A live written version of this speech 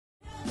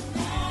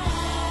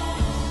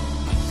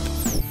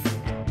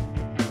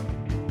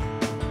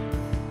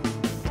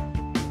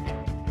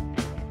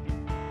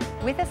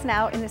With us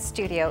now in the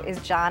studio is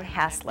John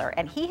Hassler,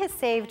 and he has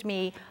saved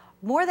me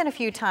more than a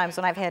few times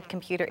when I've had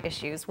computer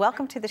issues.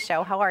 Welcome to the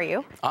show. How are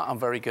you? I'm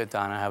very good,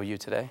 Donna. How are you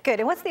today? Good.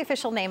 And what's the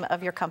official name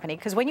of your company?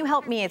 Because when you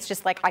help me, it's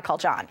just like I call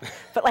John.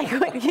 But like,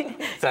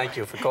 Thank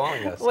you for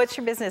calling us. What's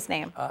your business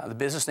name? The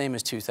business name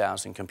is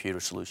 2000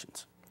 Computer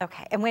Solutions.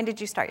 Okay. And when did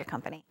you start your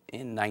company?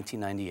 In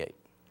 1998.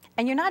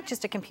 And you're not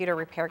just a computer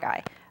repair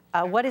guy.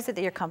 What is it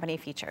that your company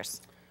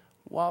features?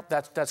 Well,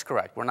 that's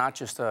correct. We're not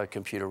just a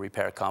computer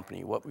repair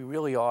company. What we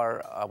really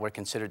are, we're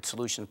considered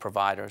solution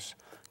providers,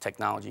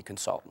 technology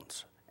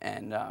consultants.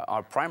 And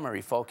our primary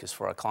focus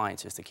for our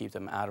clients is to keep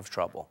them out of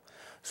trouble.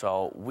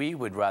 So we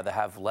would rather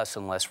have less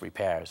and less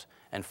repairs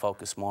and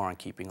focus more on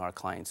keeping our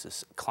clients'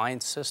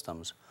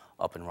 systems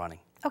up and running.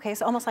 Okay,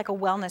 so almost like a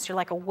wellness. You're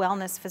like a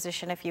wellness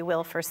physician, if you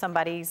will, for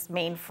somebody's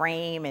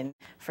mainframe and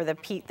for the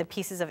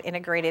pieces of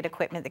integrated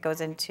equipment that goes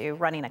into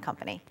running a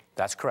company.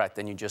 That's correct.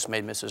 And you just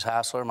made Mrs.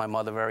 Hassler, my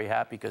mother, very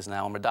happy because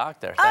now I'm a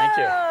doctor. Thank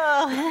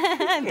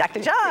you.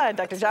 Dr. John.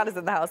 Dr. John is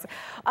in the house.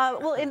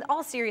 Well, in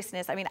all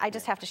seriousness, I mean, I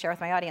just have to share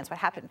with my audience what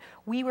happened.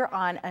 We were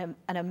on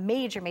a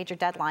major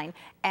deadline,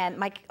 and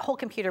my whole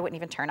computer wouldn't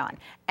even turn on.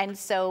 And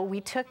so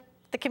we took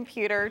the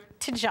computer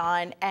to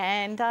John,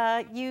 and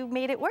you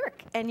made it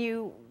work, and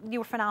you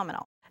were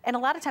phenomenal. And a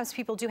lot of times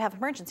people do have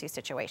emergency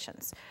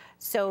situations.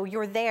 So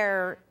you're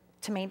there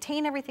to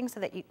maintain everything so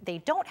that they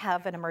don't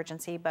have an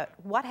emergency, but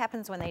what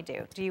happens when they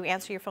do? Do you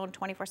answer your phone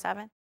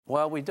 24/7?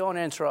 Well, we don't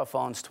answer our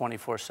phones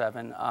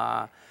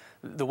 24/7.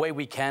 The way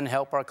we can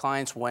help our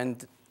clients when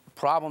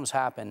problems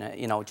happen,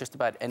 you know, just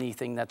about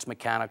anything that's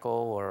mechanical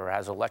or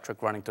has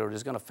electric running through it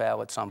is going to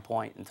fail at some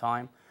point in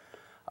time.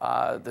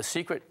 The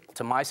secret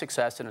to my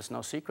success, and it's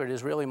no secret,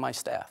 is really my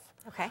staff.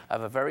 Okay. I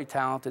have a very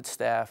talented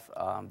staff.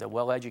 They're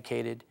well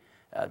educated.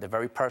 They're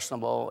very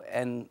personable,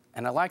 and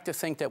I like to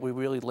think that we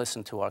really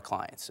listen to our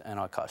clients and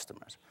our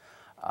customers.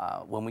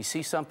 When we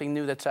see something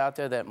new that's out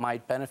there that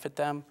might benefit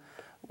them,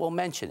 we'll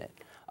mention it.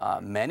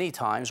 Many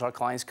times our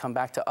clients come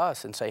back to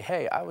us and say,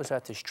 hey, I was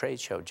at this trade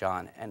show,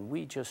 John, and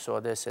we just saw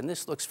this, and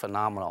this looks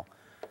phenomenal.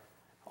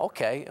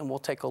 Okay, and we'll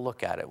take a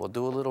look at it. We'll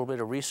do a little bit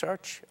of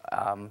research,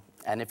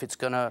 and if it's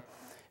going to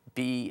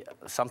be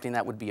something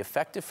that would be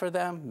effective for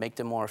them, make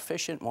them more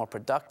efficient, more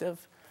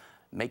productive,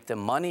 make them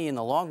money in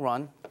the long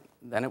run,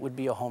 then it would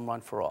be a home run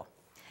for all.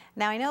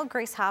 Now, I know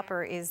Grace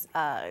Hopper is,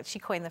 she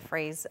coined the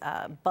phrase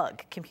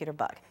bug, computer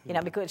bug, you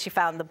know, because she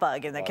found the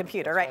bug in the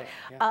computer, right?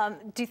 Yeah.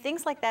 Do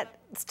things like that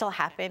still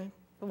happen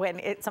when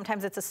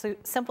sometimes it's a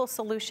simple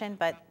solution,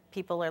 but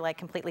people are like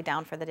completely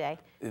down for the day?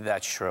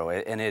 That's true,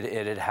 and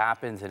it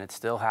happens, and it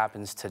still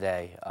happens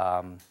today.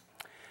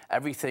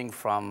 Everything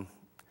from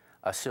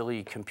a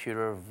silly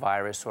computer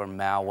virus or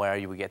malware,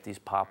 you would get these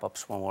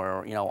pop-ups when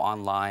we're, you know,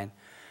 online,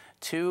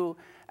 to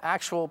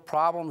actual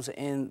problems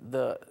in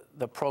the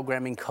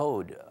programming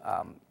code.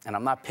 And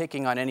I'm not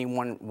picking on any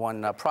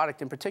one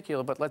product in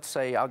particular, but let's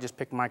say I'll just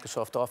pick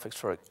Microsoft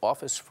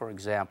Office for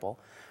example,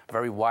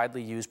 very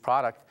widely used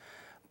product.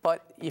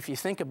 But if you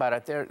think about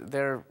it,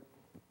 they're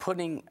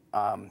putting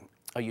a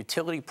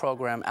utility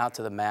program out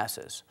to the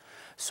masses.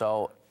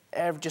 So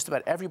just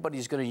about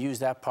everybody's going to use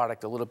that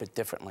product a little bit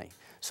differently.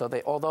 So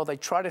although they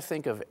try to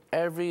think of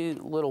every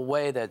little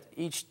way that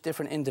each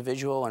different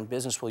individual and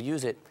business will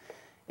use it,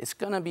 it's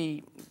going to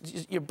be,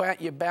 you're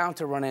bound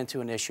to run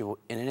into an issue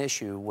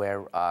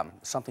where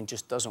something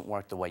just doesn't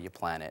work the way you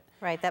plan it.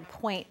 Right, that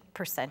point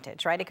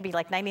percentage, right? It could be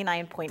like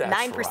 99.9%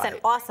 right.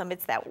 Awesome.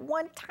 It's that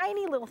one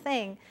tiny little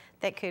thing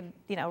that could,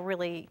 you know,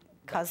 really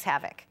cause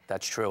havoc.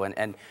 That's true.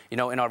 And you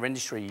know, in our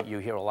industry, you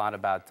hear a lot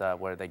about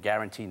where they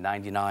guarantee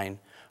 99.995%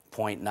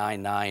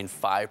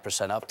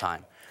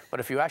 uptime. But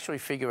if you actually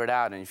figure it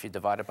out, and if you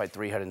divide it by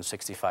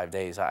 365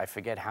 days, I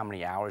forget how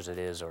many hours it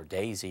is, or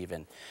days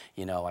even.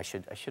 You know, I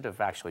should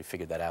have actually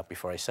figured that out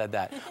before I said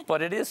that.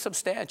 But it is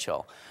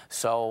substantial.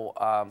 So,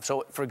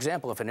 for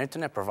example, if an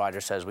internet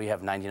provider says we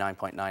have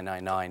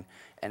 99.999,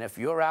 and if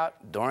you're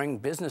out during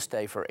business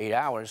day for 8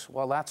 hours,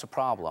 well, that's a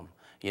problem.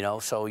 You know,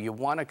 so you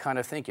want to kind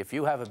of think, if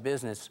you have a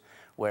business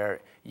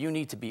where you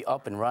need to be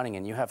up and running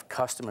and you have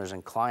customers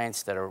and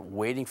clients that are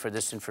waiting for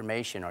this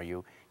information, or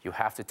you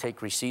have to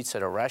take receipts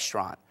at a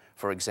restaurant,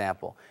 for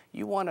example,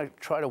 you want to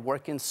try to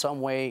work in some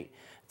way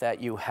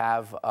that you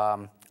have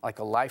like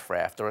a life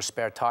raft or a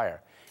spare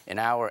tire. In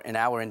our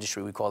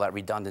industry, we call that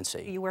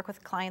redundancy. You work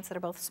with clients that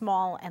are both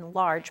small and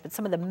large, but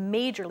some of the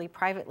majorly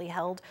privately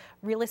held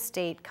real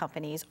estate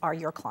companies are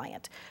your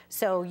client.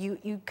 So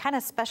you kind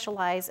of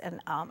specialize,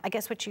 and I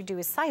guess what you do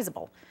is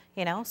sizable.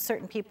 You know,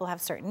 certain people have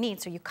certain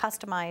needs, so you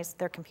customize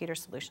their computer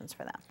solutions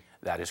for them.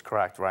 That is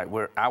correct, right?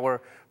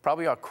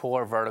 Probably our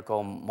core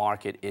vertical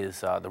market is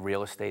the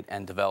real estate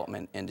and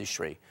development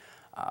industry.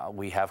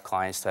 We have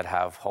clients that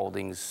have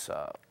holdings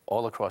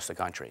all across the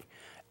country.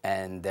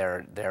 And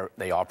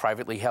they are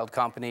privately held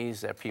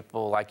companies. They're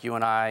people like you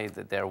and I.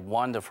 They're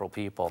wonderful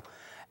people.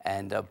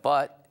 And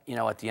but you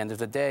know, at the end of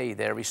the day,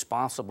 they're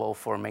responsible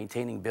for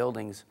maintaining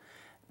buildings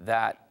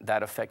that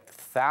affect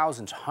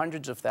thousands,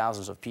 hundreds of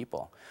thousands of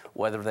people,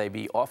 whether they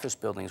be office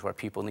buildings where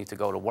people need to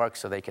go to work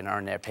so they can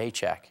earn their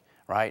paycheck,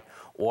 right?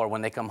 Or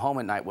when they come home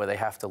at night where they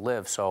have to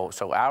live. So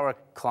our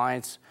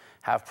clients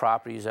have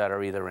properties that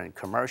are either in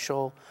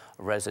commercial,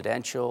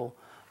 residential,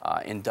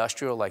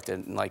 industrial, like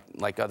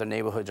other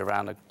neighborhoods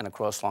around and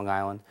across Long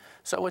Island.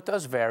 So it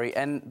does vary,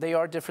 and they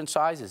are different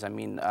sizes. I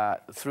mean,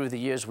 through the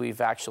years,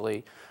 we've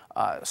actually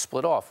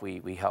split off.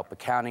 We help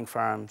accounting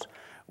firms.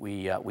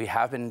 We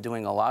have been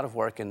doing a lot of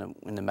work in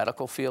the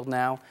medical field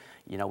now.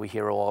 You know, we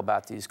hear all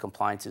about these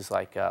compliances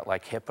like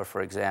HIPAA,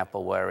 for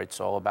example, where it's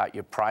all about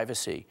your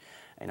privacy.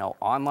 You know,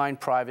 online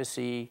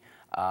privacy,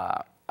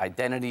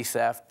 identity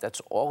theft,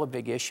 that's all a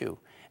big issue.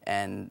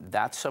 And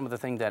that's some of the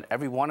things that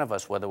every one of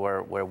us, whether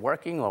we're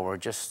working or we're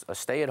just a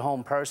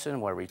stay-at-home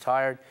person, we're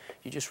retired,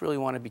 you just really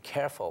want to be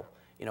careful,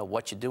 you know,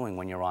 what you're doing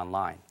when you're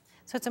online.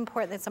 So it's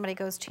important that somebody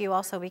goes to you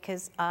also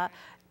because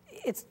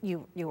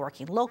you're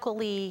working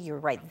locally, you're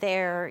right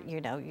there, you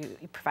know, you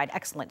provide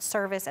excellent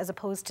service as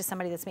opposed to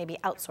somebody that's maybe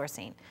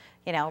outsourcing.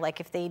 You know, like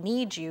if they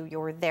need you,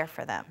 you're there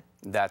for them.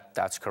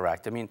 That's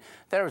correct. I mean,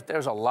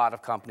 there's a lot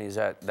of companies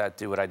that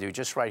do what I do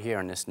just right here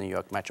in this New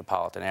York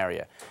metropolitan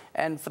area.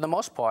 And for the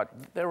most part,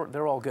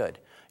 they're all good,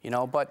 you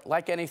know, but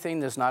like anything,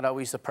 there's not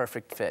always the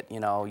perfect fit.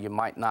 You know, you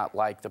might not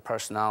like the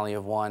personality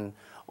of one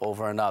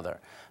over another.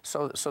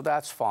 So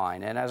that's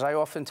fine. And as I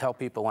often tell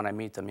people when I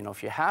meet them, you know,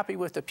 if you're happy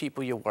with the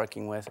people you're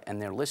working with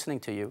and they're listening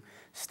to you,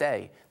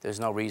 stay. There's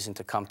no reason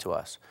to come to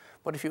us.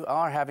 But if you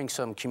are having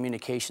some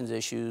communications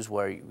issues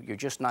where you're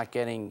just not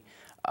getting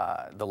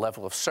the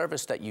level of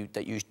service that you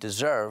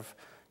deserve,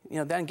 you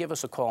know, then give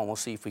us a call and we'll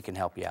see if we can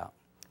help you out.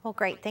 Well,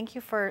 great. Thank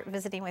you for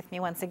visiting with me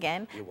once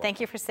again.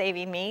 Thank you for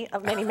saving me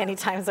many, many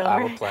times over.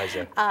 Our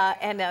pleasure.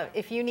 And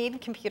if you need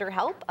computer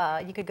help,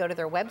 you could go to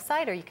their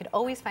website, or you could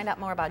always find out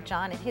more about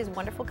John and his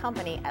wonderful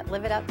company at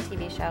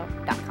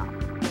liveituptvshow.com.